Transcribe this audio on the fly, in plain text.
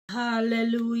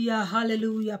Hallelujah,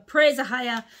 hallelujah. Praise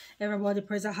AHAYAH. Everybody,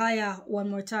 praise AHAYAH. One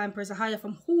more time, praise AHAYAH,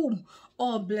 from whom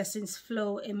all blessings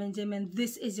flow. Amen, amen.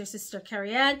 This is your sister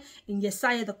Kerry-Ann in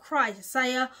YESHAYAH the Christ,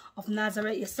 YESHAYAH of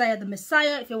Nazareth, YESHAYAH the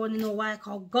Messiah. If you want to know why I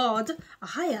call God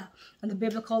AHAYAH and the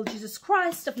Bible called Jesus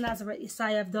Christ of Nazareth,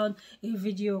 YESHAYAH, I've done a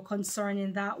video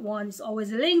concerning that one. It's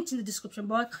always linked in the description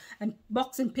box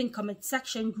and pinned comment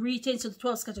section. Greetings to the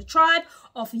 12 scattered tribe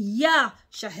of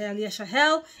YESHAYAH.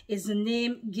 YESHAYAH is the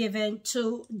name given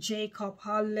to Jacob.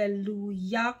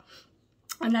 Hallelujah.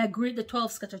 And I greet the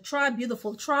 12 scattered tribe,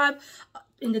 beautiful tribe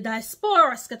in the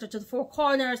diaspora, scattered to the four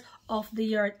corners of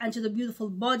the earth, and to the beautiful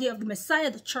body of the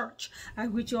Messiah, the church. I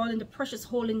greet you all in the precious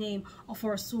holy name of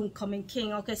our soon coming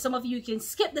King. Okay, some of you can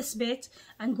skip this bit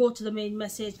and go to the main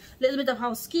message. A little bit of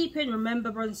housekeeping. Remember,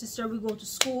 brother and sister, we go to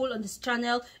school on this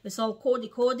channel. It's all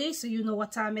cody, so you know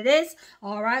what time it is.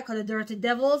 All right, because the dirty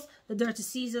devils, the dirty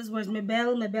Caesars. Where's my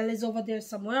bell? My bell is over there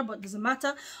somewhere, but it doesn't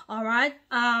matter. All right.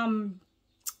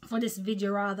 For this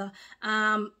video rather,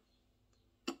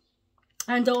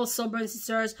 and also, brothers and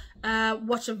sisters,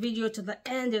 watch a video to the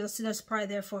end. There's a sinner's prayer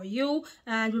there for you.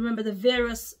 And remember the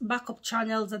various backup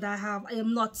channels that I have. I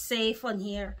am not safe on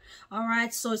here. All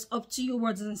right, so it's up to you,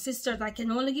 brothers and sisters. I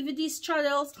can only give you these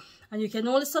channels, and you can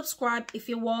only subscribe if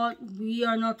you want. We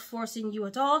are not forcing you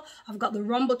at all. I've got the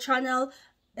Rumble channel.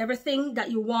 Everything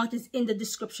that you want is in the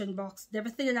description box.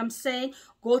 Everything that I'm saying,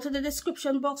 go to the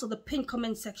description box or the pinned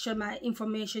comment section. My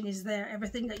information is there.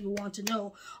 Everything that you want to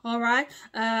know. All right.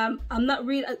 I'm not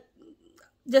really...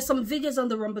 there's some videos on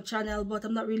the Rumble channel, but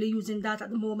I'm not really using that at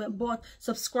the moment. But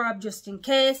subscribe just in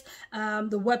case.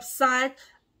 The website...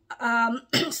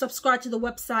 subscribe to the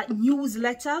website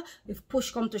newsletter. If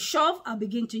push come to shove, I'll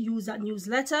begin to use that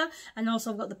newsletter. And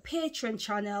also I've got the Patreon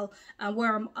channel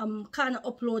where I'm kind of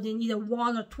uploading either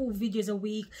 1 or 2 videos a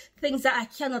week, things that I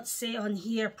cannot say on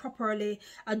here properly.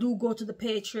 I do go to the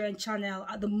Patreon channel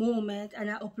at the moment,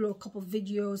 and I upload a couple of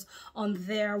videos on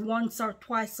there once or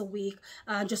twice a week,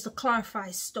 just to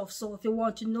clarify stuff. So if you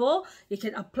want to know, you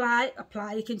can apply,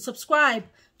 you can subscribe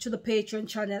to the Patreon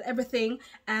channel. Everything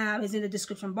is in the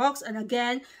description box. And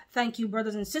again, thank you,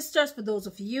 brothers and sisters, for those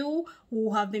of you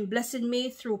who have been blessing me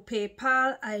through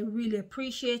PayPal. I really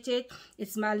appreciate it.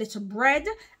 It's my little bread,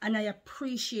 and I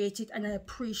appreciate it, and I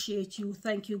appreciate you.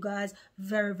 Thank you guys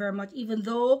very, very much. Even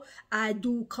though I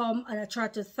do come and I try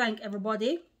to thank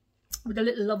everybody with a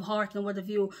little love heart and what have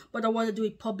you, but I want to do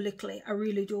it publicly. I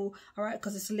really do. All right,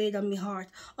 because it's laid on my heart.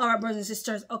 All right, brothers and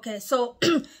sisters. Okay, so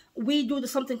we do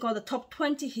something called the top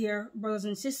 20 here, brothers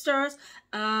and sisters,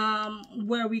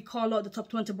 where we call out the top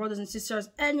 20 brothers and sisters.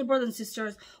 Any brothers and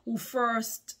sisters who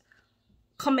first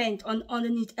comment on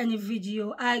underneath any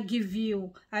video, I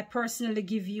personally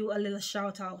give you a little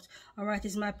shout out. All right,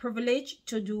 it's my privilege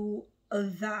to do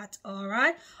that. All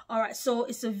right, so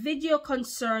it's a video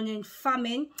concerning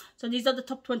famine. So these are the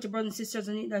top 20 brothers and sisters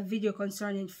in that video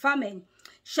concerning famine.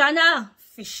 Shana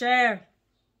Fisher,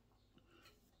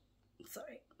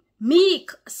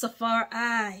 Meek Safar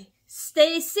I,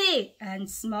 Stacy and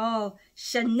Small,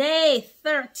 Shanae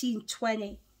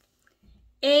 1320,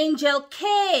 Angel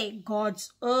K,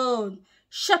 God's Own,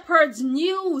 Shepherd's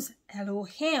News,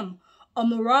 Elohim,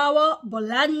 Omurawa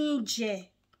Bolanje.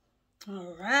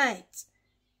 All right.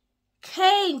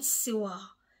 Kane Siwa,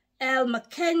 El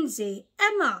Mackenzie,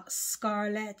 Emma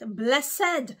Scarlett,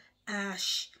 Blessed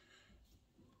Ash.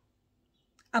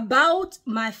 About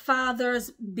My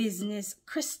Father's Business,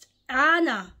 Christa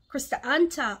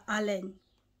Allen.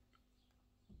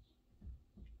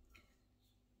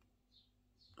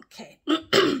 Okay.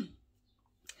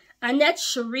 Annette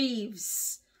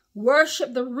Sharives,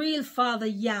 Worship the Real Father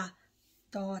Yah,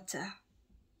 daughter.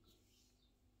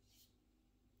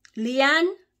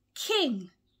 Leanne King,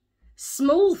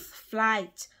 Smooth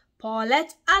Flight,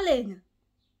 Paulette Allen,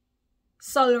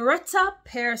 Solretta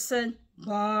Pearson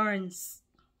Barnes.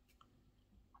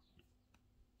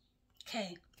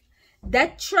 Okay.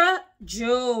 Detra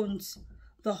Jones,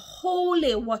 The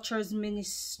Holy Watchers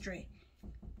Ministry.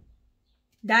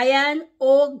 Diane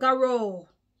O'Garo,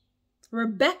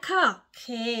 Rebecca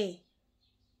K,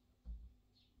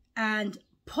 and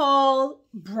Paul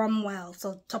Bromwell.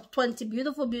 So top 20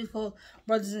 beautiful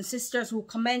brothers and sisters who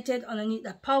commented underneath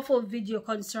a powerful video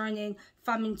concerning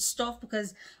famine stuff,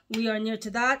 because we are near to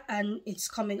that and it's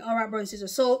coming. All right, brothers and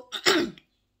sisters, so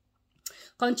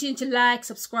continue to like,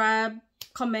 subscribe,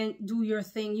 comment, do your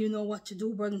thing. You know what to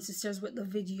do, brothers and sisters, with the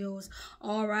videos.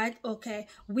 All right, okay,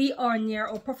 we are near.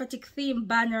 Our prophetic theme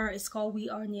banner is called We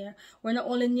Are Near. We're not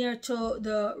only near to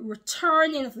the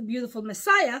returning of the beautiful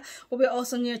Messiah, but we're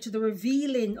also near to the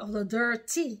revealing of the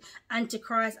dirty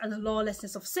Antichrist and the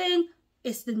lawlessness of sin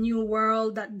It's the new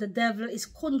world that the devil is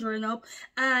conjuring up.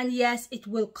 And yes, it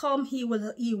will come. He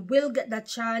will get that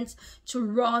chance to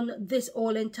run this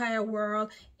whole entire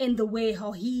world in the way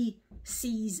how he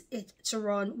sees it to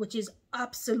run, which is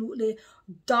absolutely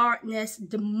darkness,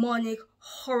 demonic,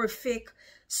 horrific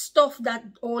stuff that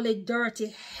only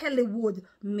dirty Hollywood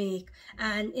make.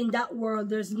 And in that world,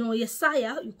 there's no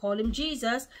Yeshayah, you call him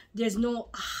Jesus. There's no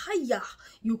AHAYAH,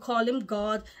 you call him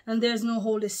God. And there's no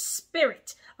Holy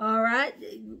Spirit. All right,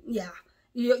 yeah,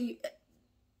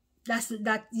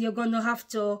 that you're gonna have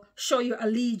to show your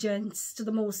allegiance to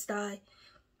the Most High.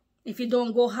 If you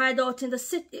don't go hide out in the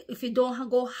city, if you don't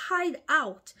go hide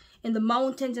out in the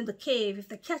mountains and the cave, if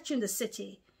they catch you in the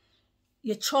city,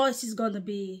 your choice is gonna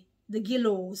be the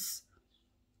gallows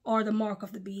or the mark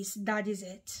of the beast. That is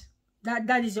it.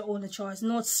 That is your only choice.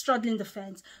 Not straddling the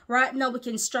fence. Right now we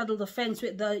can straddle the fence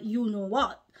with the you know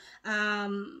what.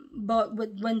 But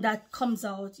when that comes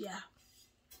out, yeah,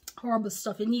 horrible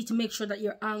stuff. You need to make sure that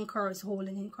your anchor is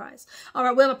holding in Christ. All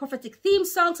right, we have a prophetic theme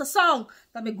song. It's a song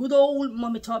that my good old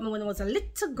mommy taught me when I was a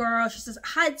little girl. She says,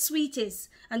 hide sweeties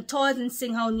and toys and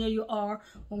sing how near you are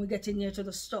when we get in near to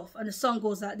the stuff. And the song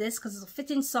goes like this, because it's a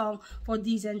fitting song for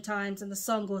these end times. And the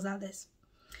song goes like this.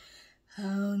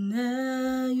 How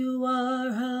near you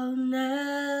are, how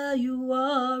near you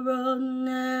are, oh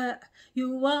near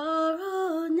you are,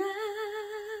 oh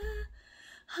near,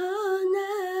 how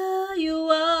near you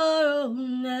are, oh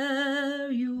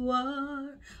near you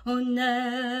are, oh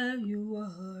near you are,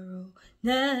 oh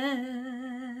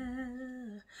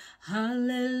near.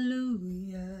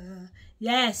 Hallelujah.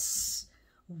 Yes,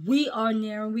 we are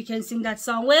near, and we can sing that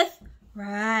song with,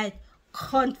 right,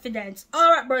 confidence.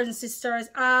 All right, brothers and sisters,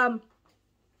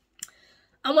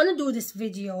 I want to do this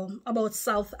video about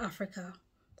South Africa,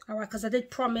 all right, because I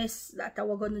did promise that I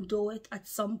was going to do it at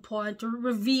some point,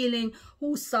 revealing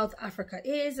who South Africa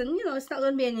is. And, you know, it's not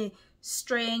going to be any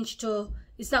strange to,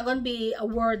 it's not going to be a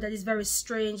word that is very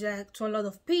strange to a lot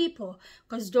of people,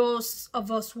 because those of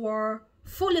us who are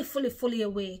fully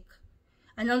awake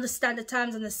and understand the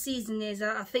times and the season is,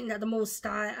 I think that the Most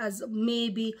High has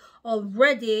maybe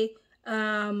already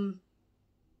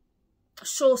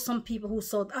show some people who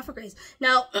South Africa is.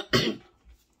 Now,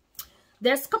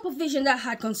 there's a couple of visions that I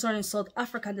had concerning South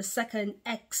Africa, the second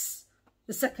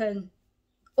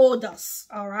Odas,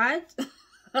 all right?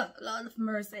 Lord of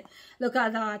mercy. Look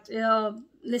at that.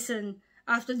 Listen,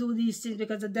 I have to do these things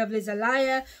because the devil is a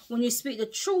liar. When you speak the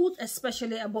truth,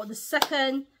 especially about the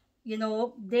second, you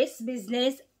know, this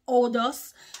business,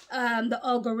 Odas, the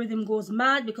algorithm goes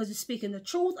mad because you're speaking the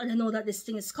truth, and they know that this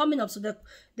thing is coming up, so that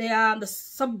they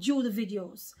subdue the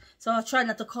videos. So I try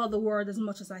not to call the word as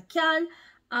much as I can.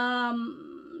 I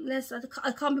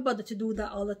can't be bothered to do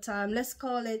that all the time. Let's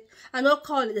call it, and I'll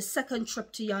call it the second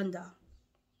trip to yonder.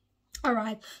 All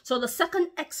right, so the second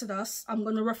Exodus, I'm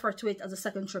going to refer to it as the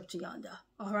second trip to yonder.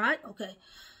 All right, okay.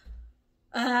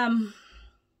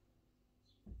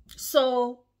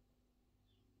 So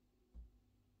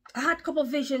I had a couple of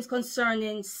visions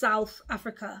concerning South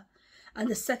Africa and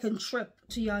the second trip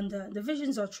to yonder. The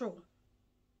visions are true.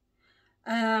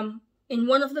 In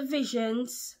one of the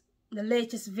visions, the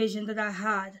latest vision that I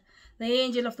had, the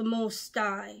angel of the Most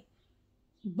High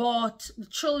brought the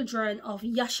children of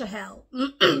YESHAYAH,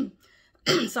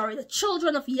 sorry, the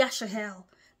children of YESHAYAH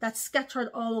that's scattered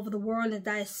all over the world, in the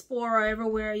diaspora,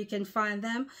 everywhere you can find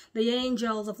them. The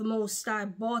angels of the Most High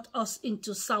brought us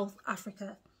into South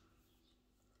Africa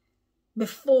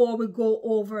before we go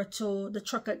over to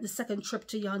the second trip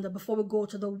to yonder, before we go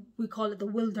to we call it the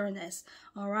wilderness.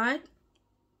 All right.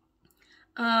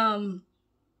 And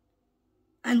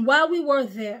while we were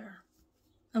there,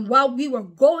 and while we were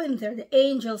going there, the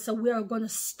angel said we are going to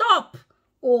stop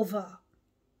over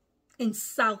in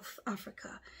South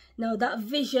Africa. Now that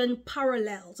vision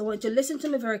parallels. I want you to listen to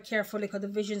me very carefully, because the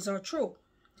visions are true.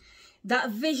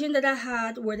 That vision that I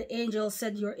had where the angel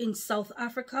said you're in South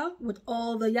Africa with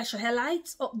all the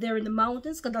Yeshayahites up there in the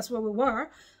mountains, because that's where we were.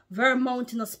 Very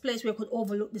mountainous place where you could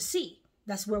overlook the sea.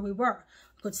 That's where we were.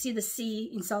 You could see the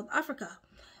sea in South Africa.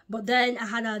 But then I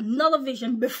had another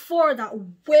vision before that,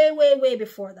 way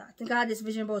before that. I think I had this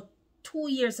vision about 2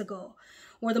 years ago,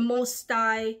 where the Most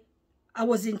High, I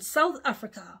was in South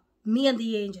Africa, me and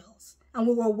the angels, and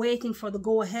we were waiting for the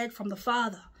go-ahead from the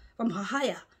Father, from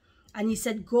AHAYAH. And he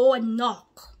said, go and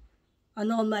knock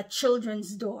on all my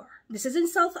children's door. This is in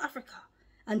South Africa.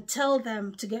 And tell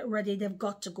them to get ready. They've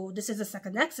got to go. This is the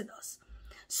second Exodus.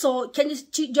 So do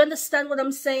you understand what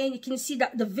I'm saying? You can see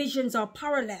that the visions are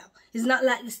parallel. It's not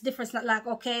like this difference. Not like,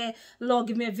 okay, Lord,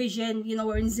 give me a vision. You know,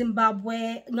 we're in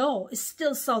Zimbabwe. No, it's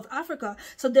still South Africa.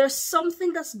 So there's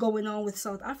something that's going on with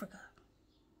South Africa.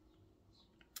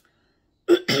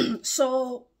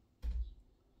 So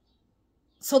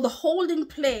the holding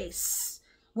place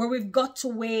where we've got to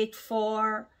wait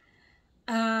for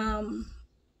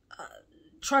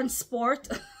transport,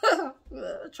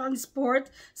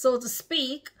 so to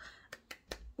speak,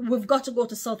 we've got to go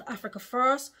to South Africa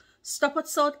first, stop at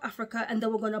South Africa, and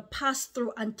then we're going to pass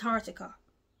through Antarctica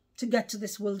to get to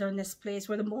this wilderness place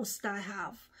where the Most High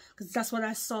have. Because that's what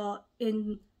I saw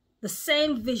in the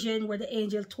same vision where the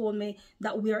angel told me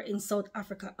that we are in South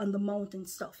Africa on the mountain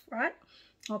stuff, right?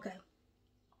 Okay.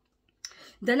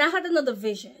 Then I had another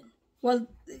vision. Well,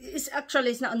 it's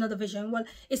not another vision. Well,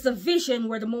 it's the vision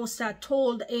where the Most High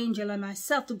told the angel and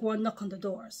myself to go and knock on the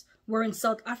doors. We're in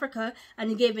South Africa,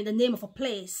 and he gave me the name of a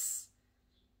place.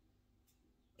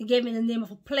 He gave me the name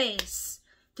of a place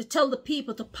to tell the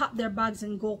people to pack their bags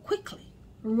and go quickly.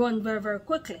 Run very, very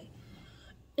quickly.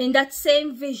 In that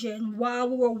same vision, while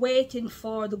we were waiting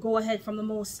for the go-ahead from the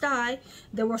Most High,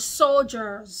 there were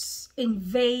soldiers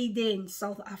invading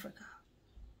South Africa.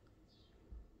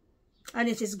 And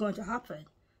it is going to happen.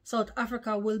 South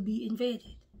Africa will be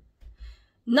invaded.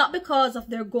 Not because of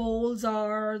their goals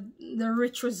or their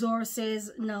rich resources.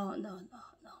 No.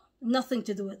 Nothing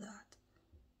to do with that.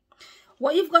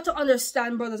 What you've got to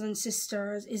understand, brothers and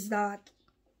sisters, is that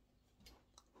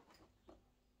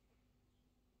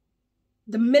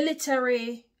the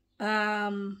military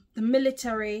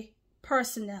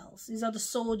personnel, these are the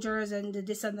soldiers and the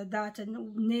this and the that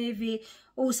and Navy,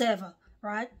 whoever,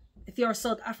 right? If you're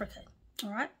South African, all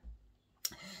right?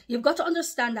 You've got to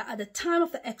understand that at the time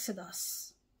of the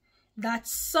Exodus, that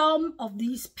some of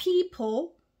these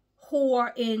people who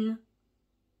are in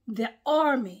the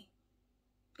army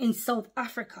in South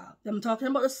Africa, I'm talking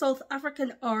about the South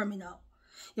African army now.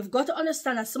 You've got to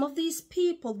understand that some of these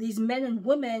people, these men and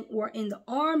women who are in the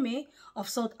army of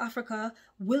South Africa,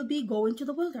 will be going to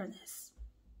the wilderness.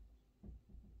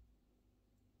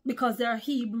 Because they're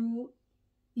Hebrew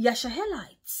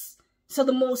YESHAYAHites. So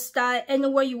the Most High,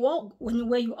 anywhere you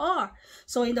are.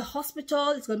 So in the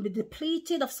hospital, it's going to be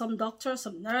depleted of some doctors,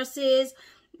 some nurses,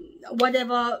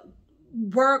 whatever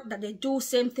work that they do.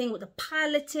 Same thing with the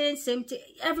piloting, same thing.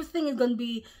 Everything is going to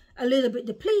be a little bit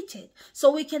depleted.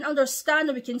 So we can understand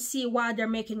and we can see why they're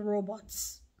making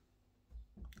robots.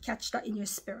 Catch that in your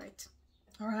spirit.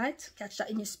 All right? Catch that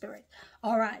in your spirit.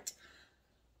 All right.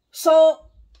 So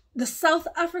the South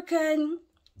African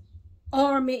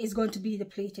army is going to be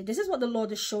depleted. This is what the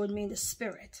Lord is showing me in the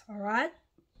spirit. All right?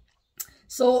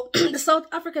 So the South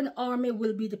African army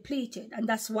will be depleted. And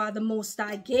that's why the Most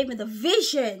High gave me the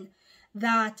vision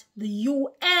that the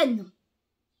UN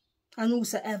and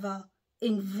whosoever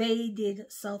invaded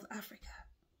South Africa.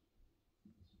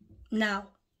 Now,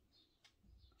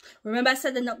 remember I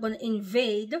said they're not going to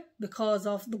invade because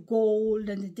of the gold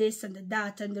and the this and the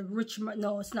that and the rich.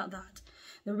 No, it's not that.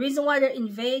 The reason why they're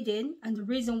invading and the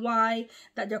reason why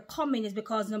that they're coming is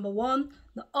because, number one,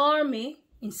 the army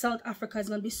in South Africa is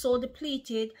going to be so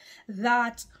depleted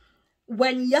that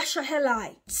when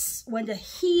YESHAYAHites, when the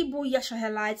Hebrew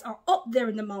YESHAYAHites are up there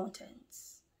in the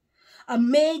mountains, a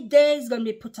May Day is going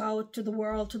to be put out to the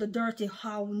world, to the dirty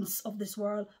hounds of this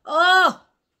world. Oh!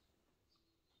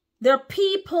 There are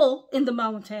people in the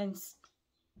mountains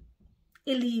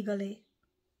illegally.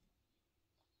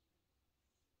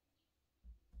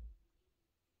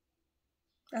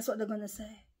 That's what they're going to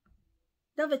say.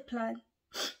 David plan.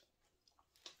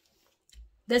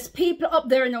 There's people up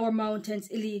there in our mountains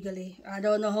illegally. I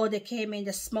don't know how they came in,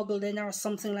 they smuggled in or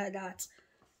something like that.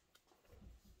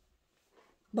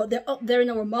 But they're up there in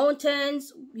our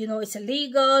mountains. You know, it's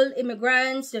illegal.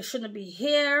 Immigrants, they shouldn't be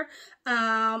here.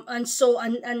 And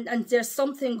there's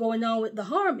something going on with the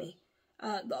army.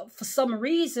 For some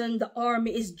reason, the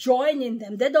army is joining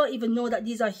them. They don't even know that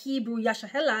these are Hebrew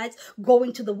YESHAYAHites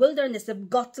going to the wilderness. They've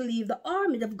got to leave the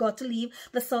army. They've got to leave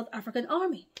the South African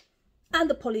army and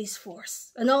the police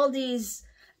force and all these,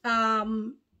 what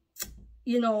do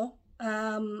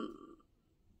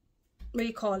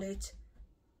you call it?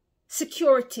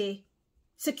 Security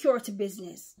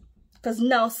business. Because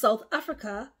now South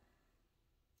Africa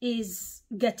is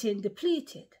getting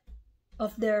depleted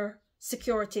of their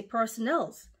security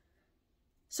personnel.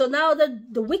 So now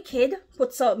the wicked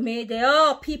puts out Mayday.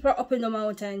 Oh, people are up in the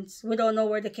mountains. We don't know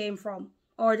where they came from.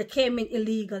 Or they came in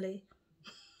illegally.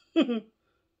 I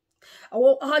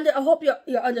hope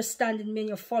you're understanding me and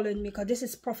you're following me, because this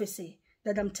is prophecy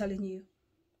that I'm telling you.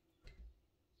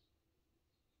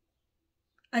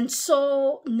 And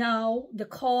so now the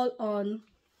call on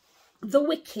the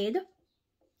wicked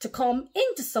to come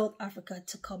into South Africa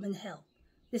to come and help.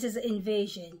 This is an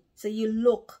invasion. So you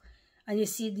look And you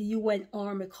see the UN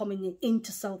army coming in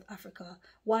into South Africa.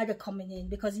 Why they're coming in?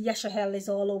 Because YESHAYAH is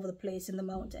all over the place in the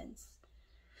mountains.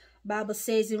 Bible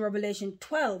says in Revelation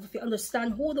 12, if you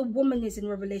understand who the woman is in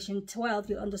Revelation 12,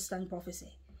 you'll understand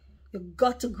prophecy. You've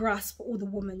got to grasp who the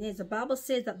woman is. The Bible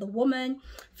says that the woman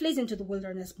flees into the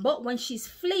wilderness. But when she's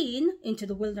fleeing into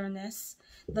the wilderness,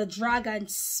 the dragon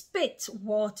spit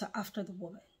water after the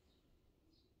woman.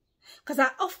 Because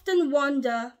I often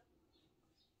wonder,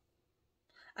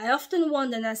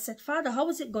 and I said, Father, how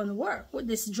is it going to work with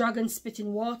this dragon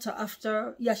spitting water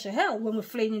after YESHAYAH when we're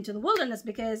fleeing into the wilderness?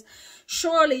 Because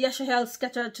surely YESHAYAH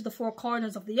scattered to the four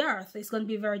corners of the earth. It's going to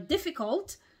be very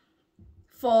difficult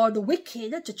for the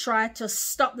wicked to try to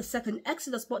stop the second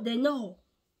Exodus, but they know.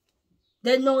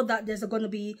 They know that there's going to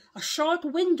be a short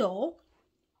window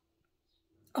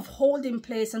of holding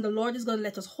place, and the Lord is going to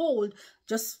let us hold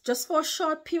just for a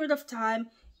short period of time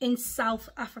in South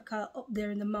Africa, up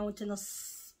there in the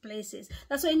mountainous places.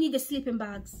 That's why you need the sleeping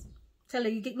bags. Tell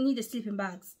you, you need the sleeping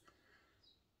bags.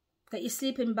 Get your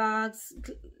sleeping bags.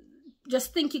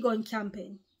 Just think you're going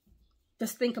camping.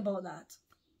 Just think about that.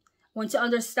 Once you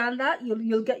understand that,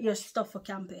 you'll get your stuff for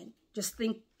camping. Just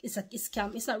think it's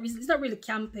camp. It's not really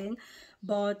camping,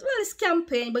 but well, it's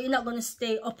camping. But you're not gonna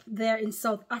stay up there in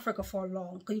South Africa for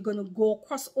long, because you're gonna go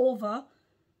cross over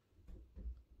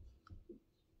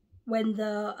when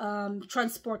the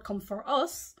transport come for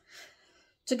us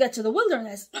to get to the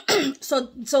wilderness. So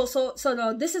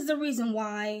now this is the reason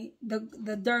why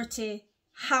the dirty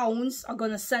hounds are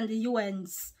gonna send the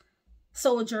UN's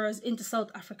soldiers into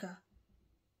South Africa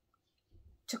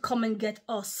to come and get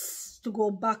us to go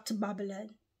back to Babylon.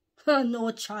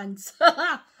 No chance.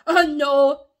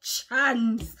 No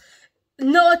chance.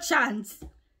 No chance.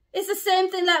 It's the same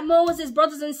thing like Moses,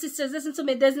 brothers and sisters. Listen to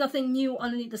me. There's nothing new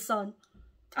underneath the sun.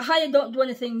 AHAYAH don't do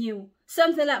anything new.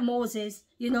 Something like Moses.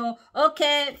 You know,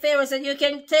 okay, Pharaoh said you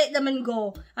can take them and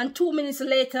go. And 2 minutes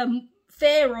later,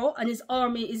 Pharaoh and his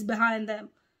army is behind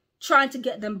them, trying to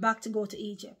get them back to go to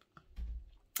Egypt.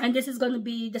 And this is going to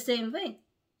be the same thing.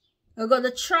 We're going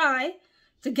to try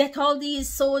to get all these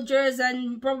soldiers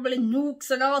and probably nukes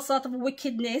and all sort of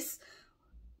wickedness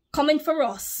coming for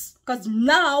us. Because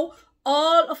now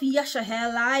all of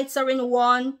YESHAYAH lights are in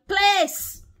one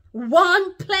place.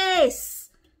 One place.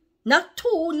 Not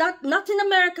two, not in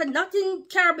America, not in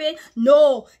Caribbean.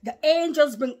 No, the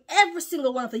angels bring every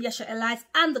single one of the YESHAYAH lights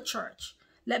and the church.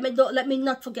 Let me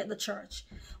not forget the church.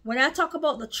 When I talk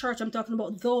about the church, I'm talking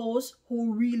about those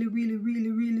who really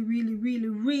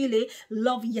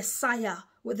love YESHAYAH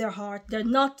with their heart. They're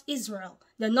not Israel.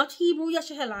 They're not Hebrew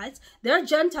YESHAYAHites. They're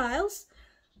Gentiles,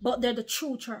 but they're the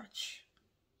true church.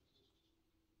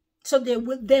 So they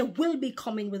will be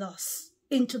coming with us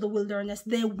into the wilderness.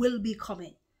 They will be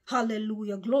coming.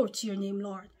 Hallelujah. Glory to your name,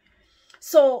 Lord.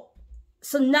 So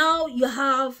now you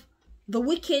have the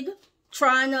wicked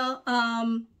trying to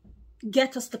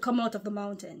get us to come out of the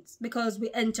mountains because we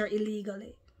enter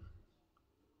illegally.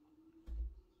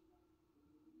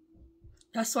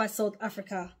 That's why South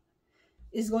Africa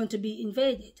is going to be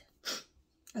invaded.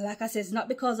 And like I said, it's not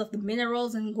because of the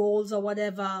minerals and golds or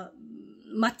whatever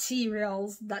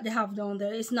materials that they have down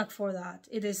there. It's not for that.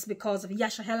 It is because of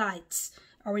YESHAYAHites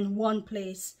are in one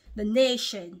place. The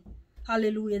nation,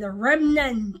 hallelujah, the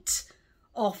remnant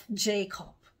of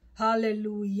Jacob.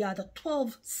 Hallelujah. The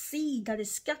 12 seed that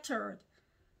is scattered.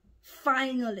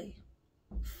 Finally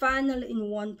in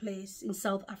one place in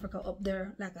South Africa up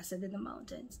there, like I said, in the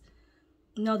mountains.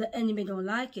 Now the enemy don't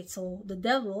like it. So the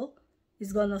devil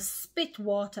is going to spit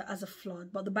water as a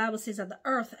flood. But the Bible says that the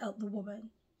earth helped the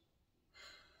woman.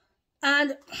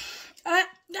 And I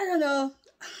don't know.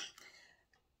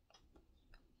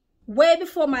 Way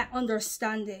before my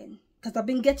understanding, because I've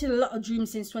been getting a lot of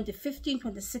dreams since 2015,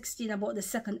 2016 about the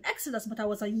second Exodus, but I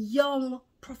was a young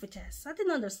prophetess. I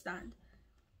didn't understand.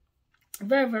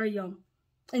 Very young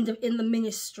in the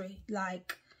ministry,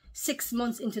 like 6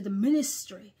 months into the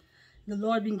ministry. The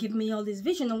Lord been giving me all this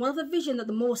vision, and one of the vision that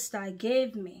the Most High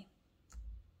gave me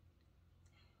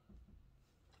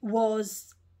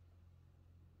was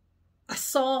I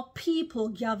saw people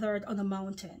gathered on a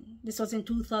mountain. This was in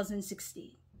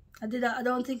 2016. I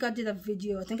don't think I did a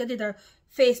video. I think I did a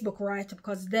Facebook write-up,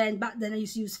 because back then I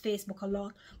used to use Facebook a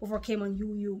lot before I came on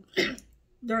UU,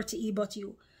 Dirty E But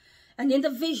You. And in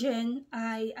the vision,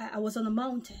 I was on a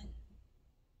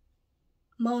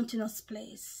mountainous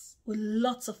place with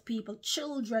lots of people,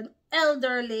 children,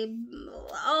 elderly,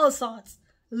 all sorts,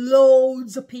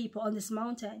 loads of people on this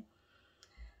mountain.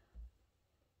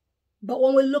 But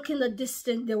when we look in the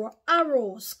distance, there were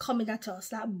arrows coming at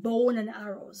us, like bone and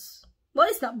arrows. Well,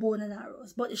 it's not bone and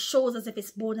arrows, but it shows as if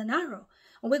it's bone and arrow.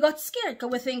 And we got scared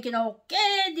because we're thinking,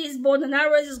 okay, these bow and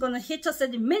arrows is going to hit us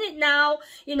any minute now,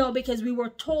 you know, because we were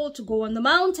told to go on the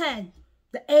mountain.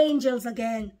 The angels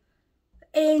again.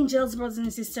 The angels, brothers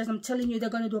and sisters, I'm telling you, they're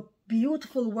going to do a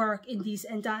beautiful work in these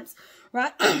end times,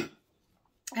 right?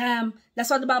 That's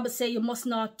what the Bible says. You must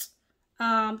not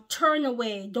turn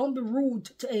away. Don't be rude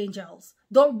to angels.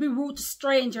 Don't be rude to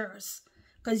strangers,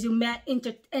 because you may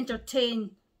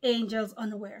entertain angels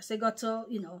unaware. So you got to,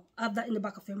 you know, have that in the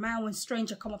back of your mind when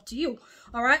stranger come up to you.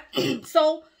 All right.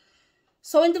 So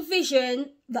in the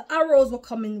vision, the arrows were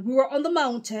coming. We were on the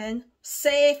mountain,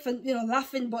 safe and, you know,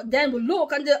 laughing. But then we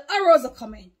look and the arrows are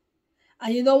coming.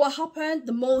 And you know what happened?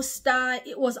 The Most High,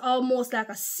 it was almost like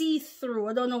a see-through.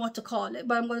 I don't know what to call it,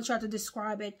 but I'm going to try to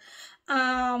describe it.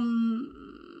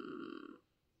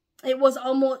 It was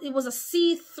a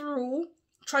see-through,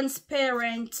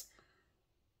 transparent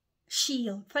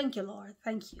shield. Thank you, Lord.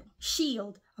 Thank you.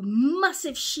 Shield. A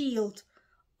massive shield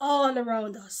all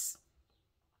around us.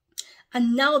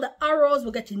 And now the arrows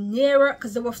were getting nearer,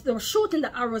 because they were shooting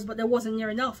the arrows, but they wasn't near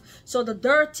enough. So the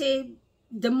dirty,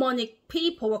 demonic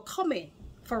people were coming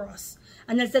for us.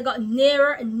 And as they got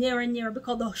nearer and nearer and nearer,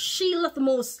 because the shield of the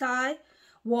Most High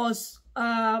was,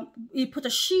 he put a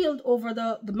shield over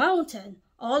the mountain.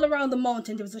 All around the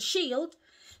mountain, there was a shield.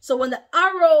 So when the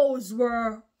arrows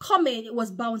were coming, it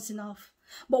was bouncing off.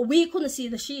 But we couldn't see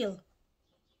the shield.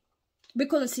 We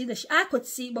couldn't see the shield. I could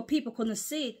see, but people couldn't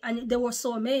see it. And they were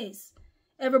so amazed.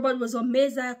 Everybody was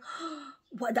amazed, like,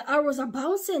 what, the arrows are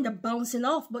bouncing. They're bouncing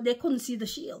off, but they couldn't see the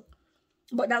shield.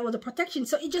 But that was the protection.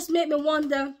 So it just made me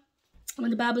wonder, when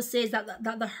the Bible says that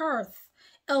the earth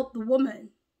helped the woman.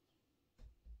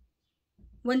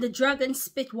 When the dragon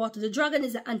spit water, the dragon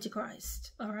is the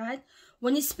Antichrist, all right?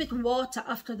 When he spit water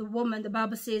after the woman, the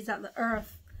Bible says that the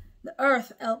earth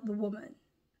helped the woman.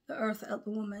 The earth helped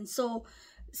the woman. So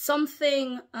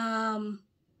something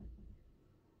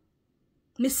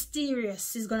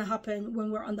mysterious is going to happen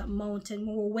when we're on that mountain,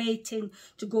 when we're waiting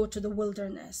to go to the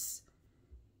wilderness.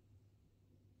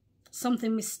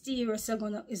 Something mysterious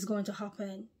is going to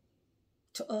happen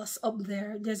to us up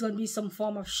there. There's going to be some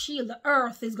form of shield. The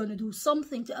earth is going to do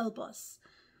something to help us.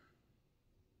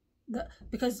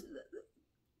 Because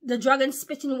the dragon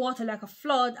spitting water like a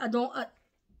flood, I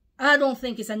don't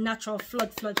think it's a natural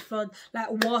flood, like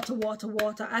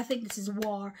water. I think this is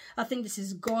war. I think this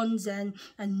is guns and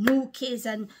nukes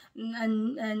and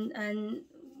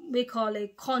we call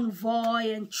it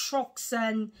convoy and trucks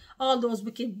and all those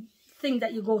wicked things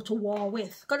that you go to war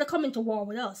with. Because they're coming to war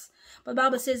with us. But the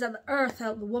Bible says that the earth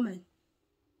helped the woman.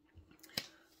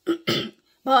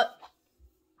 But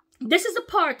this is the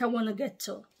part I want to get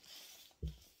to.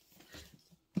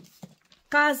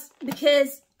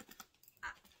 Because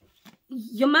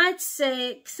you might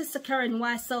say, Sister Karen,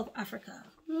 why South Africa?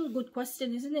 Good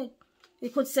question, isn't it?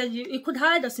 It could say it could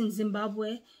hide us in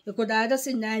Zimbabwe. It could hide us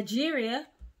in Nigeria.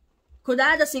 Could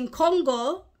hide us in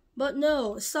Congo. But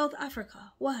no, South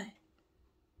Africa. Why?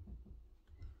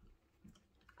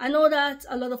 I know that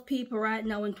a lot of people right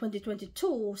now in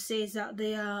 2022 says that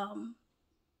the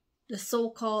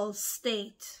so-called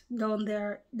state down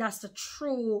there, that's the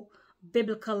true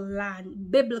biblical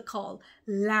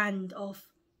land of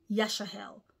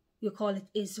YESHAYAH. You call it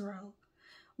Israel.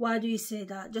 Why do you say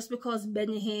that? Just because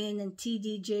Benny Hinn and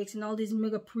T.D. Jakes and all these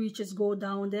mega preachers go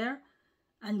down there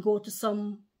and go to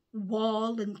some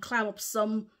wall and climb up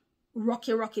some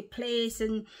rocky place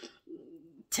and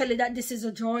tell you that this is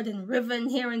a Jordan River and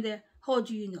here and there. How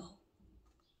do you know?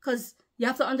 Because you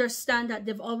have to understand that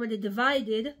they've already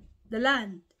divided the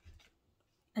land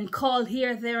and called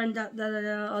here, there, and that,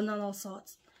 and all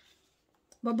sorts.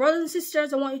 But brothers and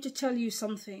sisters, I want you to tell you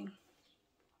something.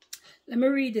 Let me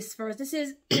read this first. This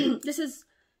is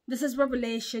this is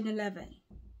Revelation 11.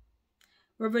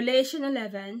 Revelation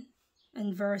 11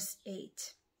 and verse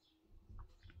 8.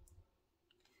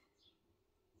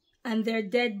 And their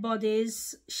dead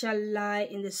bodies shall lie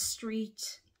in the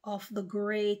street of the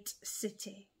great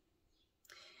city,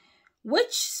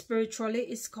 which spiritually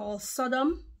is called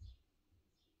Sodom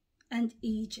and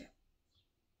Egypt,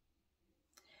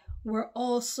 where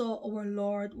also our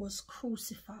Lord was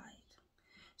crucified.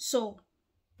 So,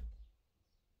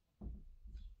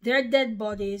 their dead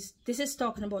bodies, this is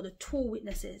talking about the two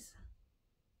witnesses.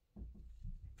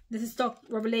 This is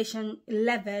Revelation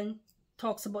 11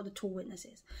 talks about the two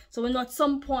witnesses. So we know at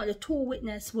some point the two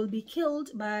witnesses will be killed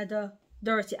by the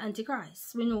dirty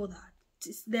Antichrist. We know that.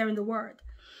 It's there in the word.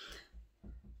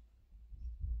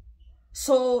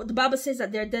 So the Bible says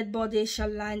that their dead bodies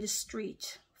shall lie in the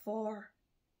street for a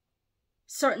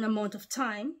certain amount of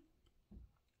time.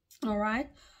 All right.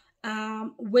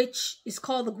 Which is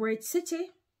called the great city,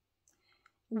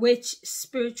 which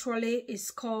spiritually is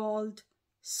called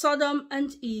Sodom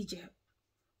and Egypt,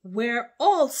 where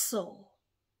also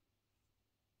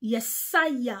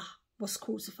YESHAYAH was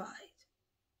crucified.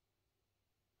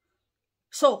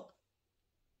 So,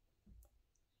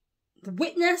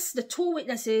 the two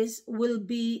witnesses will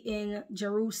be in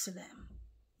Jerusalem,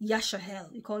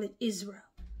 YESHAYAH, we call it Israel,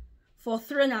 for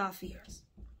 3.5 years.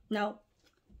 Now,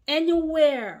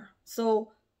 anywhere,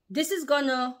 so this is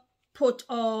gonna put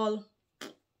all,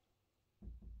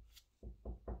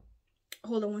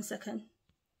 hold on one second.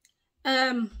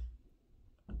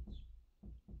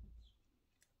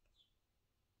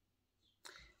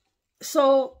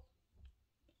 So,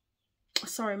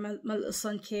 sorry, my little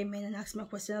son came in and asked me a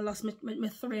question. I lost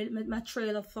my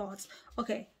trail of thoughts.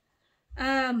 Okay.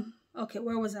 Okay,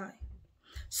 where was I?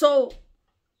 So,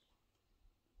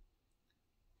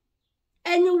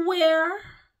 anywhere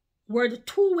where the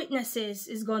two witnesses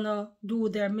is gonna do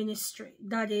their ministry,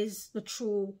 that is the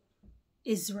true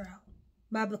Israel.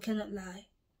 Bible cannot lie.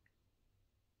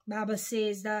 Bible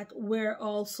says that where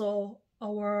also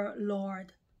our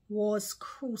Lord was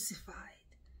crucified.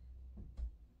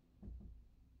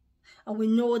 And we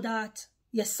know that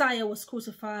YESHAYAH was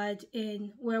crucified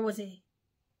in, where was he?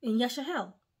 In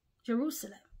YESHAYAH,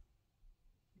 Jerusalem.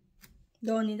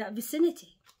 Down in that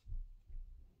vicinity.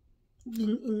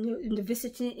 In the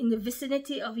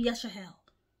vicinity of YESHAYAH.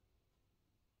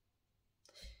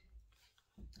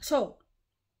 So,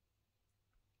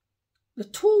 the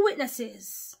two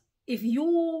witnesses, if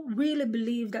you really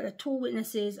believe that the two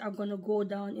witnesses are going to go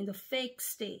down in the fake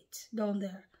state down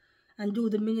there and do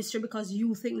the ministry because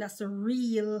you think that's the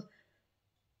real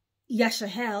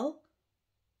YESHAYAH,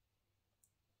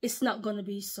 it's not going to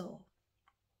be so.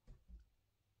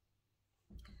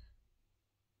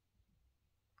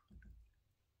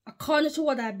 According to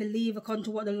what I believe, according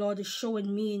to what the Lord is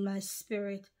showing me in my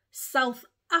spirit, South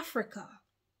Africa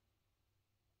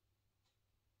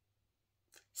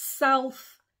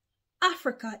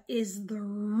is the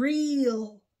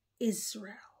real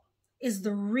Israel, is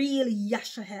the real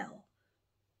YESHAYAH.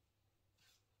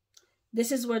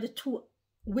 This is where the two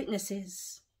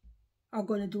witnesses are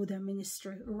going to do their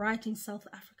ministry, right in South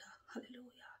Africa. Hallelujah.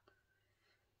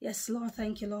 Yes, Lord.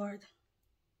 Thank you, Lord.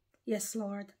 Yes,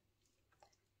 Lord.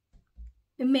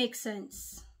 It makes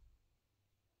sense.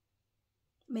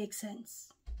 Makes sense.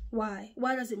 Why?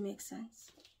 Why does it make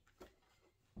sense?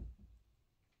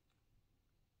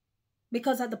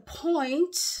 Because at the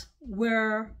point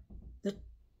where the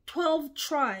 12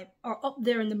 tribes are up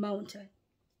there in the mountain,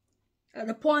 at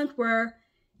the point where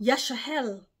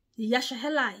YESHAYAH, the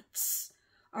YESHAYAHites,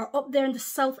 are up there in the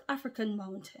South African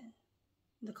mountain.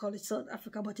 They call it South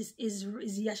Africa, but it's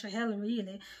YESHAYAH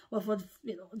really. Well, for,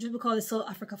 you know, just we call it South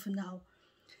Africa for now.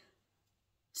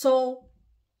 So,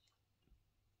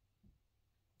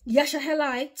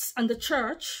 YESHAYAHites and the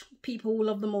church, people who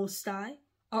love the Most High,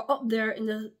 are up there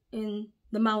in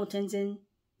the mountains in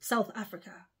South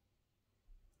Africa.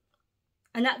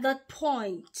 And at that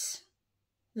point,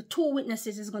 the two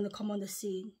witnesses is going to come on the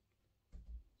scene.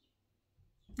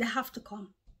 They have to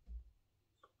come.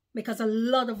 Because a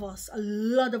lot of us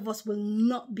will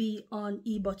not be on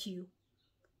E-But-You.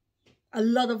 A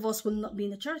lot of us will not be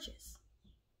in the churches.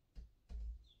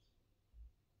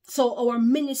 So our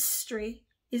ministry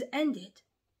is ended.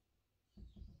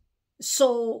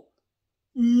 So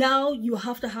now you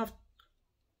have to have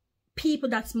people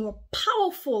that's more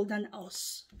powerful than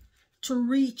us to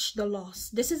reach the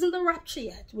lost. This isn't the rapture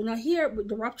yet. We're not here, but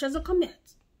the rapture hasn't come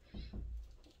yet.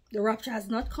 The rapture has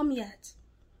not come yet.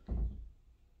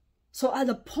 So at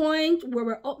the point where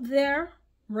we're up there,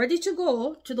 ready to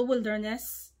go to the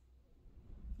wilderness,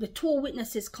 the two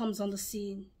witnesses comes on the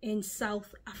scene in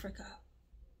South Africa.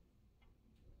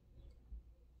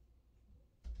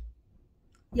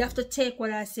 You have to take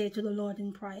what I say to the Lord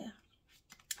in prayer,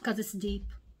 because it's deep.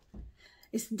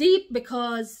 It's deep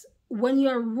because when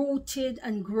you're rooted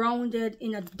and grounded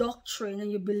in a doctrine and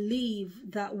you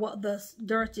believe that what the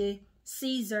dirty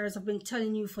Caesars have been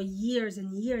telling you for years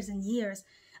and years and years,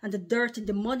 and the dirty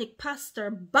demonic pastor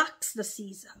backs the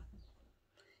Caesar,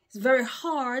 it's very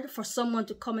hard for someone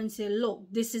to come and say, look,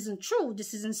 this isn't true,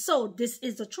 this isn't so, this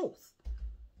is the truth.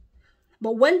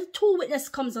 But when the two witnesses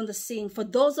comes on the scene, for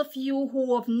those of you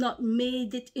who have not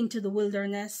made it into the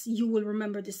wilderness, you will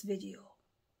remember this video.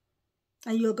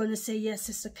 And you're going to say, yes,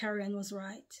 Sister Kerry-Ann was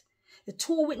right. The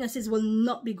two witnesses will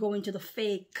not be going to the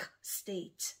fake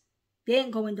state. They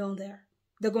ain't going down there.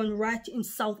 They're going right in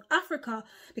South Africa,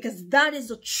 because that is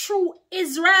the true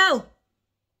Israel.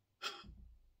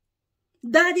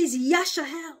 That is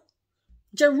YESHAYAH.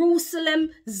 Jerusalem,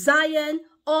 Zion,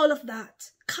 all of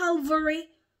that. Calvary.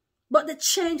 But they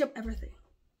change up everything.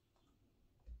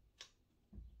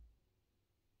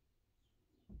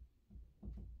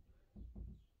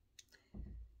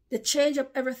 They change up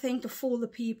everything to fool the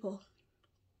people.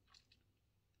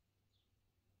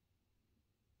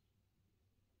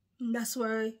 And that's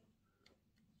where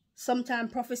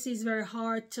sometimes prophecy is very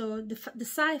hard to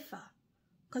decipher.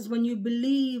 Because when you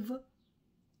believe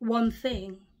one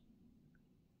thing,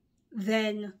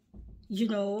 then, you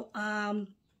know,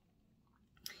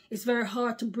 it's very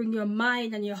hard to bring your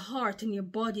mind and your heart and your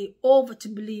body over to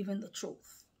believe in the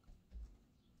truth.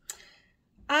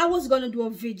 I was going to do a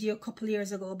video a couple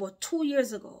years ago, about 2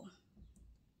 years ago.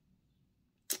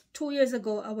 2 years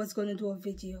ago, I was going to do a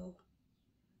video.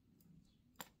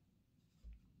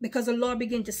 Because the Lord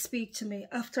began to speak to me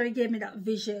after He gave me that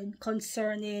vision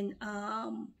concerning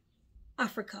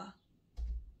Africa.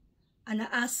 And I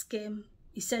asked Him,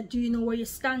 He said, do you know where you're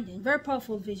standing? Very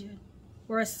powerful vision.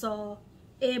 Where I saw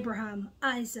Abraham,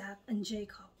 Isaac, and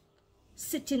Jacob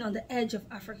sitting on the edge of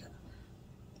Africa.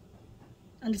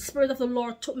 And the Spirit of the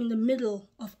Lord took me in the middle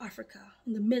of Africa,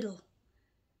 in the middle.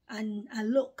 And I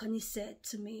looked and He said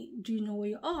to me, do you know where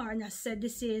you are? And I said,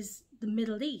 this is the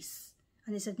Middle East.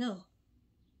 And He said, no.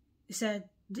 He said,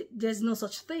 there's no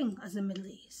such thing as the Middle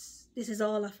East. This is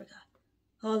all Africa.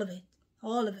 All of it.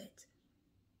 All of it.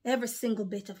 Every single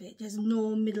bit of it. There's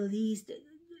no Middle East.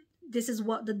 This is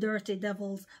what the dirty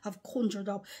devils have conjured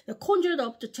up. They conjured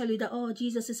up to tell you that, oh,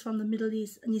 Jesus is from the Middle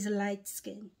East and He's a light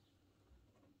skin.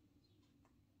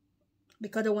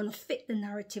 Because they want to fit the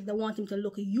narrative. They want Him to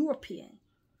look European.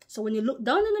 So when you look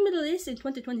down in the Middle East in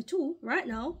 2022, right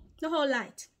now, they're all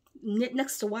light.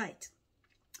 Next to white.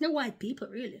 They're white people,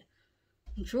 really.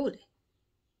 And truly.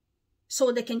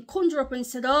 So they can conjure up and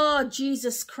say, oh,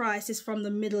 Jesus Christ is from the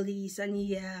Middle East. And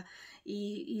yeah,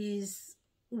 He is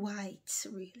white,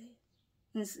 really.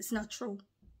 It's not true.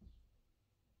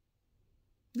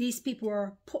 These people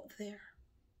were put there.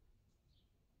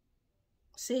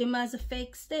 Same as a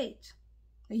fake state.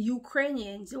 The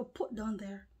Ukrainians, they were put down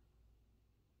there.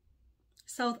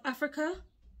 South Africa,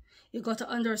 you got to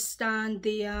understand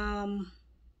the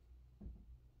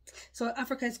South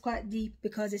Africa is quite deep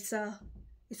because it's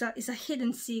a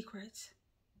hidden secret.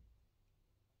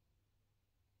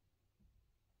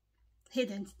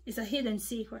 It's a hidden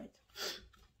secret.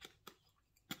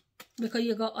 Because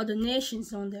you got other nations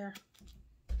down there.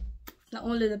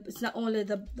 It's not only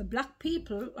the black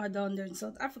people are down there in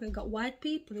South Africa. You got white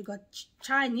people, you got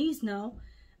Chinese now,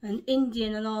 and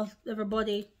Indian and all,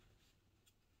 everybody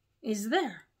is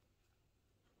there.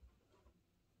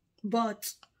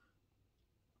 But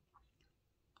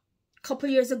a couple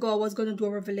years ago, I was going to do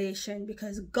a revelation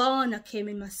because Ghana came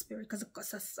in my spirit.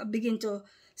 Because I began to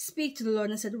speak to the Lord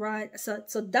and I said, right, so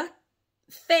that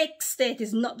fake state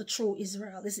is not the true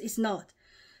Israel. It's not.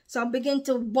 So I began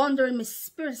to wonder in my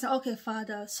spirit, say, okay,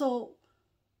 Father, so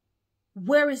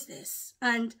where is this?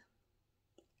 And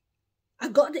I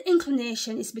got the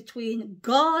inclination it's between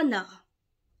Ghana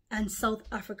and South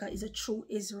Africa is a true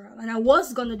Israel. And I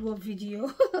was going to do a video.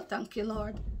 Thank you,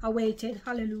 Lord. I waited.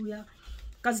 Hallelujah.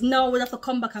 Because now I would have to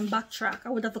come back and backtrack. I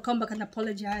would have to come back and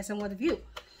apologize and what have you.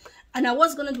 And I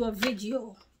was going to do a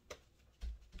video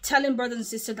telling brothers and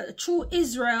sisters that the true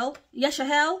Israel,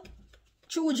 YESHAYAH,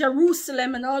 true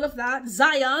Jerusalem and all of that,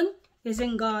 Zion, is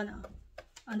in Ghana.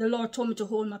 And the Lord told me to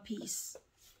hold my peace.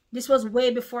 This was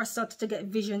way before I started to get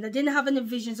visions. I didn't have any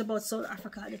visions about South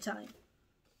Africa at the time.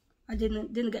 I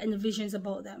didn't get any visions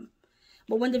about them.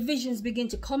 But when the visions begin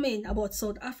to come in about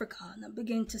South Africa, and I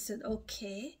begin to say,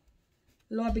 okay,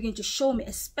 the Lord began to show me,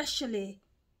 especially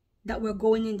that we're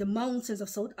going in the mountains of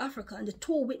South Africa, and the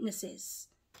two witnesses,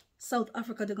 South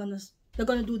Africa, they're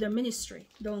gonna do their ministry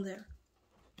down there.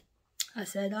 I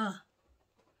said,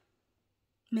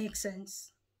 makes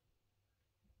sense.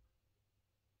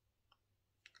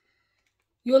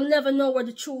 You'll never know where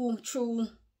the true,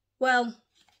 well,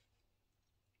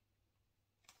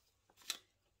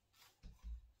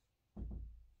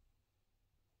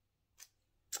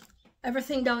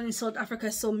 everything down in South Africa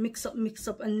is so mixed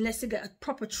up, unless you get a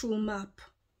proper true map.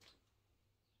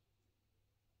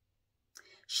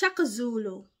 Shaka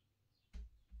Zulu,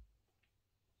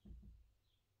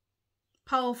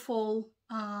 powerful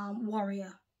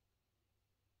warrior.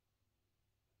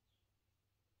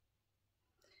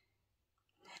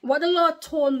 What the Lord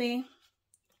told me,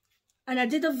 and I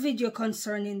did a video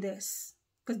concerning this,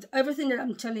 because everything that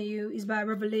I'm telling you is by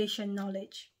revelation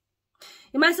knowledge.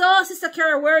 You might say, oh, Sister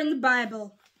Kerry, where in the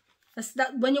Bible? That's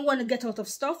that when you want to get out of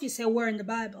stuff, you say, where in the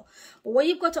Bible? But what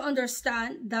you've got to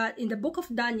understand that in the book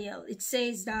of Daniel, it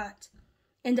says that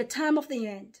in the time of the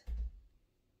end,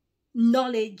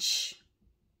 knowledge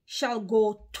shall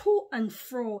go to and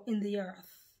fro in the earth.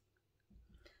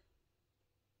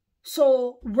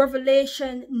 So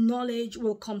revelation knowledge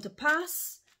will come to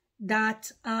pass.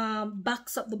 that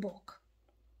backs up the book.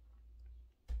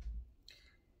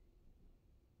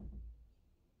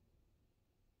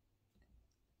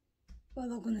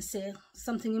 Well, I'm going to say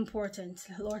something important.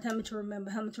 Lord, help me to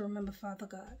remember, Father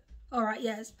God. All right,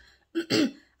 yes.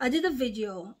 I did a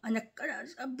video and I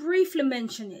briefly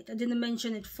mentioned it. I didn't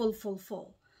mention it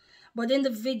full. But in the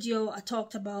video, I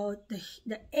talked about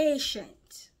the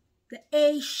ancient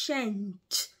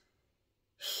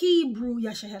Hebrew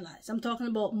YESHAYAH. I'm talking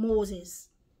about Moses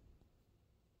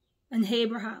and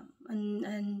Abraham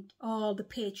and all the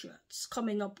patriots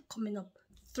coming up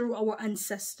through our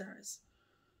ancestors.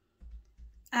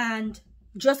 And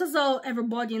just as though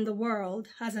everybody in the world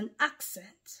has an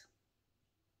accent,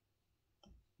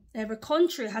 every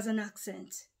country has an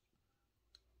accent,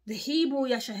 the Hebrew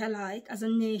YESHAYAH as a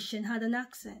nation had an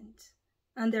accent.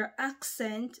 And their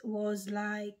accent was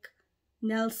like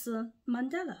Nelson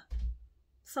Mandela,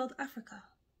 South Africa.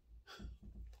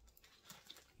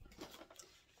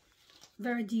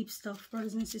 Very deep stuff,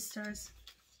 brothers and sisters.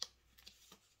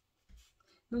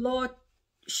 The Lord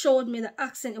showed me the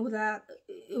accent.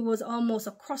 It was almost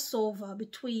a crossover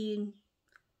between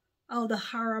all the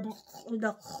Arab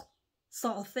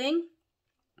sort of thing,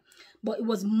 but it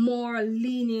was more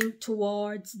leaning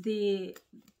towards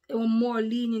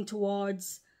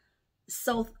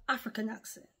South African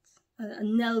accent.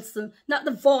 Nelson, not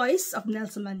the voice of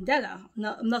Nelson Mandela.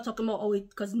 I'm not talking about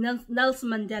because Nelson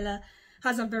Mandela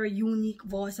has a very unique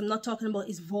voice. I'm not talking about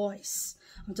his voice.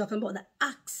 I'm talking about the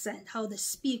accent, how they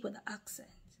speak with the accent.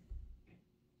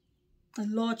 The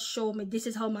Lord showed me this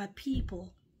is how my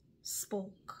people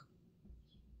spoke.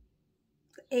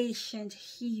 The ancient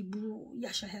Hebrew,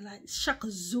 YESHAYAH, Shaka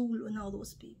Zulu, and all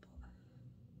those people.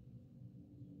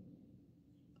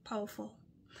 Powerful.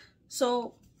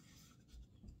 So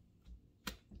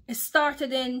it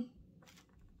started in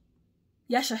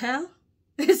YESHAYAH.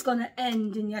 It's going to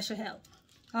end in YESHAYAH.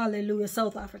 Hallelujah,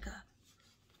 South Africa.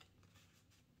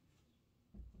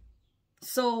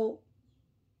 So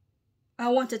I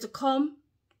wanted to come.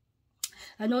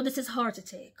 I know this is hard to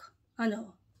take. I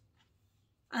know.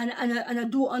 And I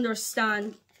do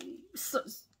understand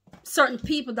certain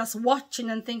people that's watching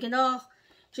and thinking, oh,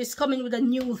 she's coming with a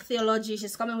new theology.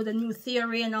 She's coming with a new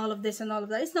theory and all of this and all of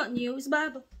that. It's not new. It's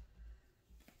Bible.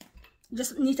 You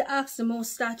just need to ask the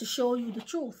Most High to show you the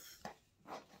truth.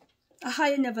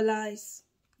 AHAYAH never lies.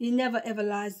 He never ever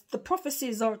lies. The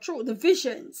prophecies are true. The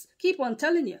visions. Keep on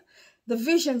telling you. The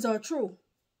visions are true.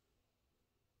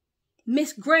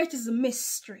 Great is the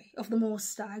mystery of the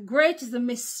Most High. Great is the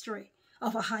mystery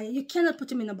of AHAYAH. You cannot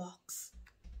put him in a box.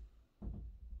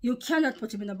 You cannot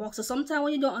put him in a box. So sometimes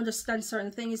when you don't understand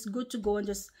certain things, it's good to go and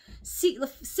just seek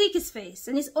his face.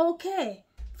 And it's okay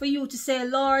for you to say,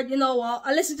 Lord, you know what?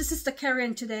 I listened to Sister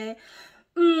Kerry-Ann today.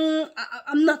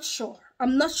 I'm not sure.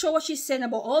 I'm not sure what she's saying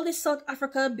about all this South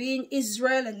Africa being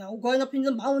Israel and now going up in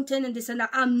the mountain and this and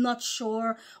that. I'm not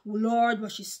sure, Lord,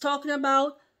 what she's talking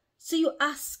about. So you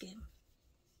ask him.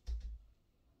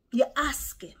 You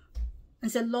ask him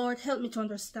and say, Lord, help me to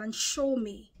understand. Show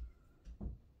me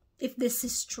if this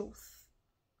is truth.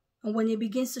 And when he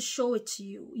begins to show it to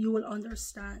you, you will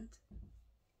understand.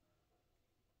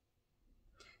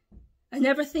 And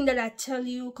everything that I tell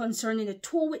you concerning the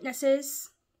two witnesses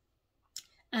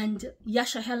and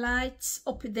YESHAYAHites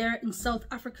up there in South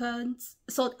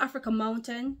Africa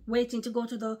mountain, waiting to go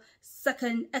to the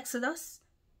second Exodus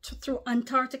through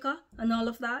Antarctica and all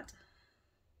of that.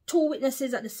 Two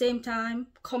witnesses at the same time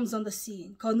comes on the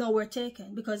scene. Because now we're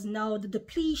taken. Because now the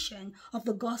depletion of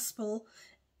the gospel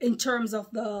in terms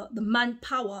of the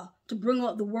manpower to bring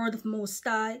out the word of Most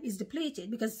High is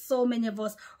depleted. Because so many of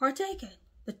us are taken.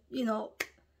 You know,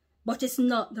 but it's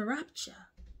not the rapture.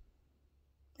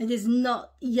 It is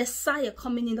not YESHAYAH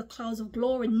coming in the clouds of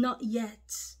glory. Not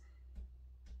yet.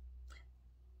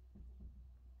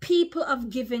 People have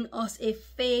given us a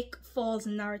fake, false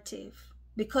narrative.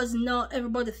 Because not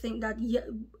everybody think that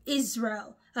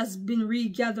Israel has been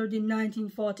regathered in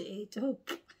 1948. Oh,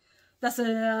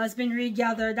 has been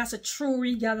regathered. That's a true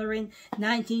regathering,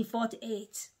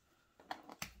 1948.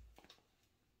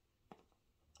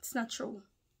 It's not true.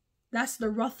 That's the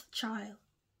Rothschild.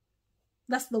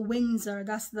 That's the Windsor.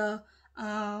 That's the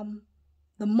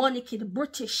monarchy, the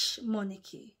British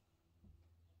monarchy,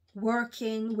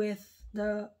 working with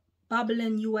the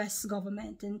Babylon US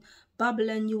government and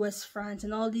Babylon US France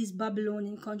and all these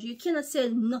Babylonian countries. You cannot say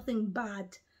nothing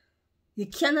bad. You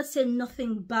cannot say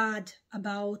nothing bad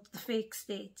about the fake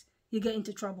state. You get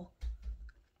into trouble.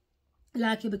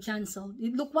 Like you'll be cancelled.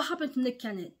 Look what happened to Nick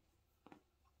Cannon.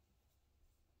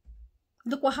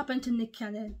 Look what happened to Nick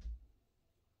Cannon.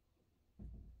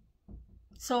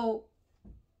 So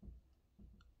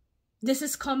This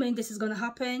is coming. This is going to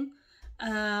happen.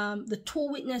 The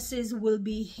 2 witnesses will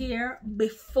be here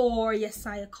before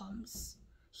YESHAYAH comes.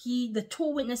 The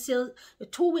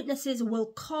two witnesses will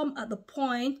come at the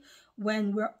point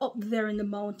when we're up there in the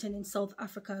mountain in South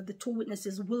Africa. The 2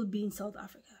 witnesses will be in South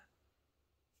Africa,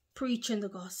 preaching the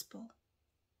gospel.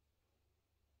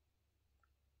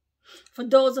 For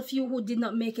those of you who did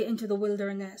not make it into the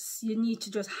wilderness, you need to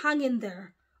just hang in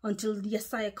there until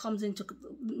YESHAYAH comes into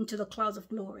the clouds of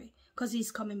glory, because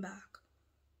he's coming back.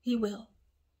 He will.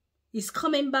 He's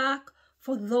coming back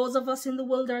for those of us in the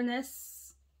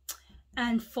wilderness,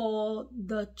 and for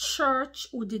the church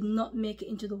who did not make it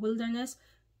into the wilderness.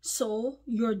 So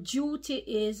your duty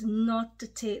is not to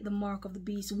take the mark of the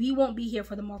beast. We won't be here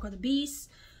for the mark of the beast.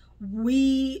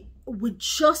 We're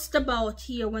just about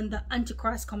here when the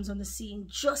Antichrist comes on the scene.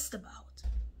 Just about.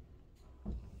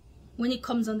 When he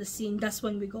comes on the scene, that's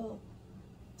when we go.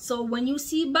 So when you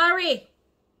see Barry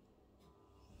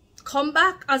come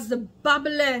back as the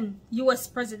Babylon US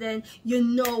president, you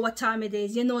know what time it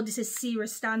is. You know this is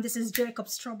serious time. This is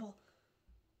Jacob's trouble.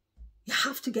 You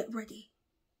have to get ready.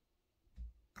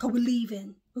 Because we're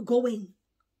leaving. We're going.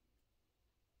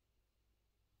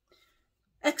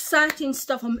 Exciting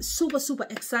stuff. I'm super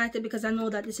excited because I know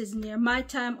that this is near my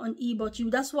time on eBut.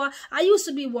 That's why I used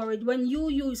to be worried when you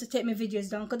used to take my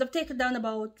videos down, because I've taken down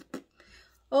about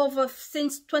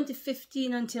since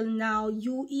 2015 until now.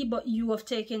 You have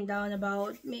taken down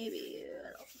about maybe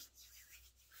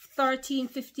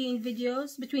 13-15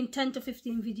 videos, between 10 to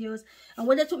 15 videos. And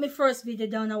when I took my first video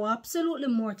down, I was absolutely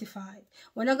mortified.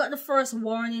 When I got the first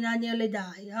warning, I nearly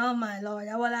died. Oh my Lord,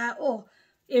 I was like, oh,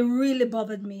 it really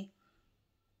bothered me.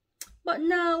 But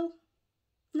now,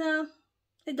 no,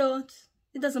 it don't.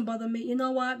 It doesn't bother me. You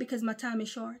know why? Because my time is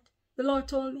short. The Lord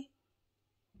told me.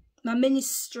 My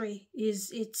ministry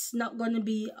it's not going to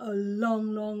be a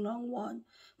long one.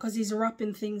 Because he's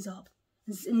wrapping things up.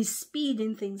 And he's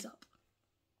speeding things up.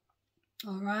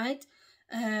 Alright?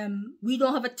 We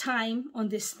don't have a time on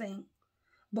this thing.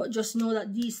 But just know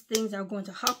that these things are going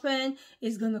to happen.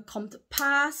 It's going to come to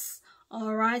pass.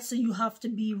 Alright, so you have to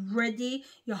be ready.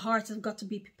 Your heart has got to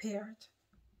be prepared.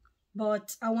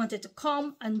 But I wanted to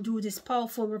come and do this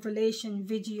powerful revelation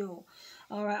video.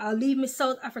 Alright, I'll leave my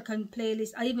South African playlist.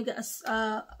 I even get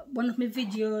one of my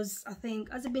videos, I think.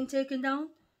 Has it been taken down?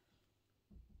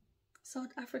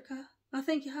 South Africa? I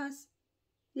think it has.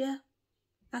 Yeah.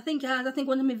 I think it has. I think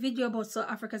one of my videos about South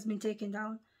Africa has been taken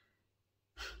down.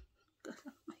 God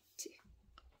almighty.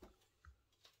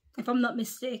 If I'm not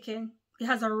mistaken. It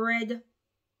has a red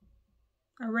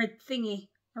thingy,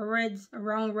 a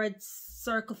round red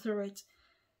circle through it.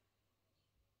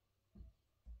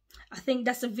 I think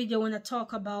that's a video when I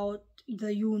talk about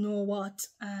the you know what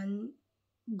and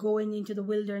going into the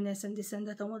wilderness and this and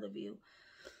that and what have you.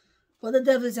 But the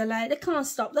devils are like, they can't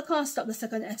stop the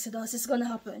second Exodus. It's gonna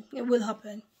happen. It will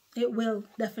happen. It will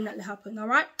definitely happen.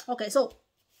 Alright? Okay, so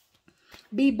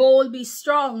be bold, be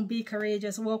strong, be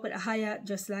courageous. Walk with AHAYAH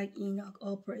just like Enoch.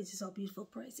 All praises, all beautiful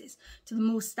praises to the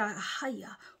Most High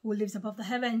AHAYAH who lives above the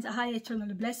heavens. AHAYAH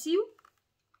eternally bless you.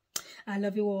 I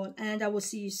love you all, and I will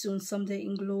see you soon someday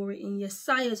in glory in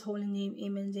YESHAYAH's holy name.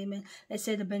 Amen and amen. Let's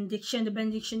say the benediction. The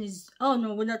benediction is, oh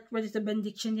no, we're not ready to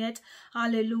benediction yet.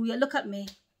 Hallelujah. Look at me.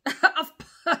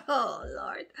 Oh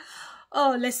Lord.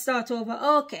 Oh, let's start over.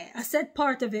 Okay, I said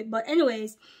part of it, but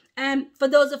anyways, for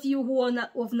those of you who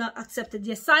have not accepted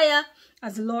YESHAYAH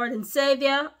as Lord and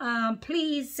Savior,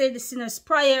 please say the sinner's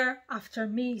prayer after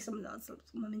me. Some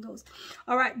goes.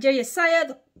 All right, dear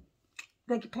YESHAYAH,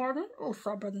 beg your pardon. Oh,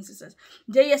 sorry, brothers and sisters.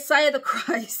 Dear YESHAYAH the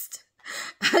Christ,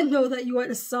 I know that you are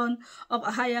the Son of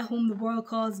AHAYAH, whom the world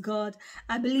calls God.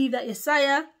 I believe that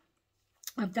YESHAYAH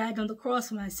have died on the cross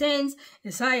for my sins.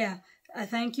 YESHAYAH, I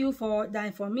thank you for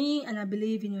dying for me, and I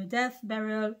believe in your death,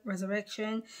 burial,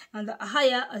 resurrection, and that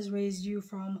AHAYAH has raised you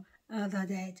from the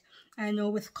dead. I know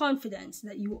with confidence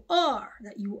that you are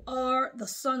the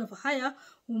Son of AHAYAH,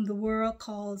 whom the world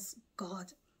calls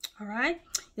God. All right,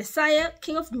 YESHAYAH,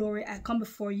 King of Glory, I come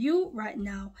before you right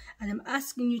now, and I'm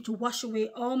asking you to wash away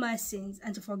all my sins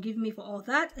and to forgive me for all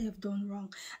that I have done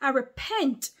wrong. I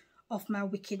repent of my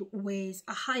wicked ways.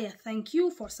 AHAYAH, thank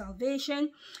you for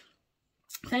salvation.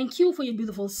 Thank you for your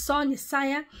beautiful Son,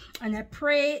 YESHAYAH, and I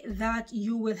pray that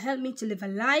you will help me to live a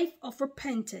life of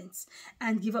repentance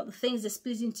and give up the things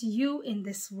displeasing to you in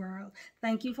this world.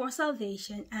 Thank you for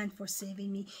salvation and for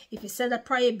saving me. If you said that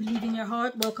prayer, believe in your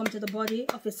heart, welcome to the body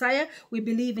of YESHAYAH. We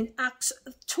believe in Acts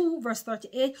 2 verse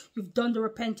 38. You've done the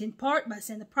repenting part by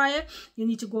saying the prayer. You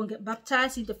need to go and get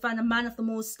baptized. You need to find a man of the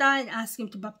Most High and ask him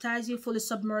to baptize you, fully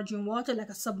submerge you in water like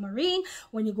a submarine.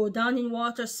 When you go down in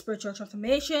water, spiritual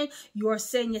transformation, you are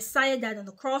sin. Yeshayah died on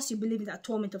the cross. You believe in the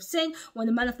atonement of sin. When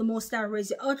the man of the Most High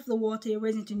raised you out of the water, you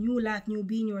raised into new life, new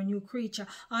being. You're a new creature.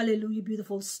 Hallelujah.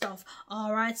 Beautiful stuff.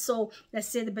 All right. So let's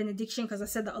say the benediction, because I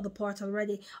said the other part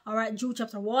already. All right. Jude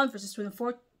chapter 1 verses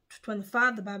 24 to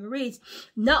 25, the Bible reads,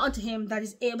 "Now unto him that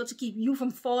is able to keep you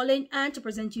from falling and to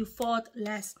present you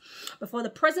faultless before the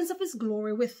presence of his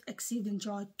glory with exceeding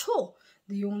joy, to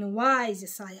the only wise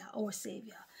Yeshayah, our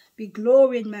Savior, be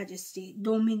glory and majesty,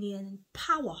 dominion and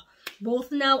power,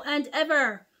 both now and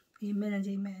ever. Amen and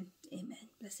amen. Amen."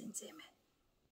 Blessings. Amen.